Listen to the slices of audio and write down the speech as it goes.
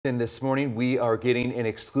And this morning, we are getting an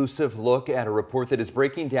exclusive look at a report that is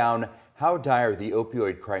breaking down how dire the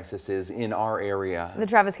opioid crisis is in our area. The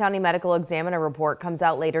Travis County Medical Examiner report comes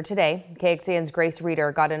out later today. KXAN's Grace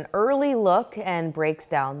Reeder got an early look and breaks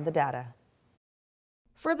down the data.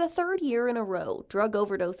 For the third year in a row, drug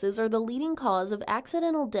overdoses are the leading cause of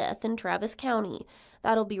accidental death in Travis County.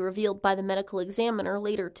 That'll be revealed by the medical examiner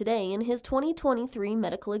later today in his 2023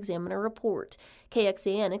 medical examiner report.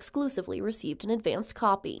 KXAN exclusively received an advanced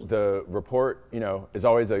copy. The report, is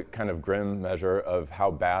always a kind of grim measure of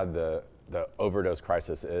how bad the overdose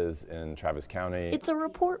crisis is in Travis County. It's a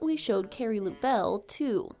report we showed Carrie Lou Bell,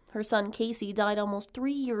 too. Her son Casey died almost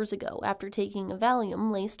 3 years ago after taking a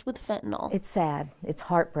Valium laced with fentanyl. It's sad. It's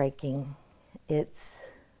heartbreaking.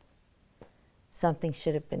 Something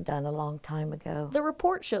should have been done a long time ago. The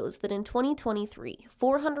report shows that in 2023,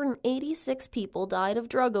 486 people died of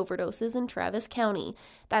drug overdoses in Travis County.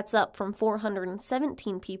 That's up from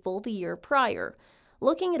 417 people the year prior.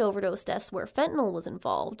 Looking at overdose deaths where fentanyl was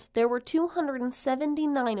involved, there were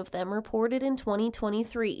 279 of them reported in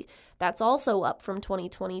 2023. That's also up from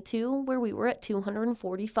 2022, where we were at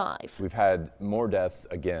 245. We've had more deaths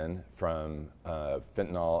again from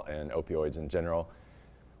fentanyl and opioids in general.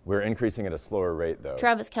 We're increasing at a slower rate, though.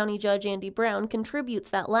 Travis County Judge Andy Brown contributes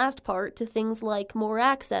that last part to things like more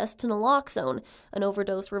access to naloxone, an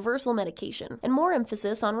overdose reversal medication, and more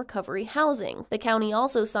emphasis on recovery housing. The county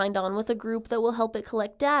also signed on with a group that will help it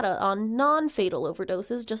collect data on non-fatal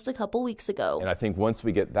overdoses just a couple weeks ago. And I think once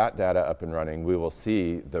we get that data up and running, we will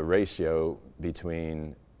see the ratio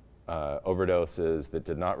between overdoses that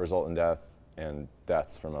did not result in death and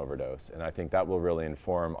deaths from overdose. And I think that will really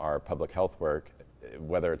inform our public health work,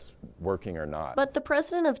 whether it's working or not. But the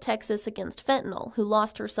president of Texas Against Fentanyl, who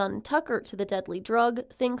lost her son Tucker to the deadly drug,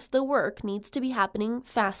 thinks the work needs to be happening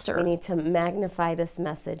faster. We need to magnify this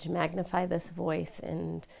message, magnify this voice,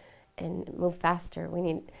 and move faster. We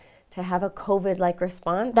need to have a COVID-like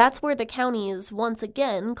response. That's where the county is once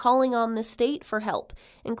again calling on the state for help,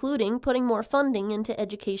 including putting more funding into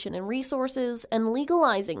education and resources and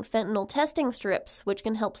legalizing fentanyl testing strips, which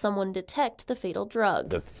can help someone detect the fatal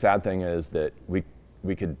drug. The sad thing is that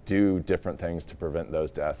we could do different things to prevent those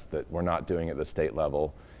deaths that we're not doing at the state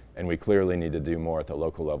level, and we clearly need to do more at the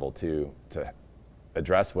local level too, to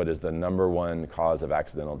address what is the #1 cause of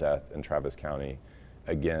accidental death in Travis County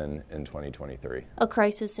again in 2023. A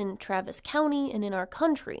crisis in Travis County and in our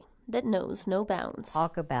country that knows no bounds.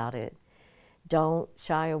 Talk about it. Don't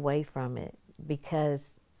shy away from it,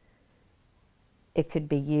 because it could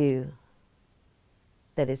be you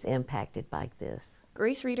that is impacted by this.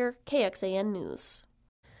 Grace Reeder, KXAN News.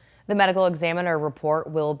 The medical examiner report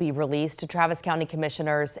will be released to Travis County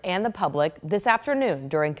commissioners and the public this afternoon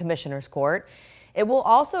during Commissioners Court. It will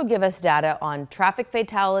also give us data on traffic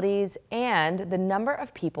fatalities and the number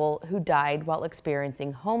of people who died while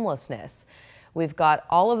experiencing homelessness. We've got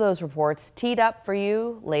all of those reports teed up for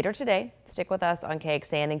you later today. Stick with us on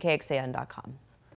KXAN and KXAN.com.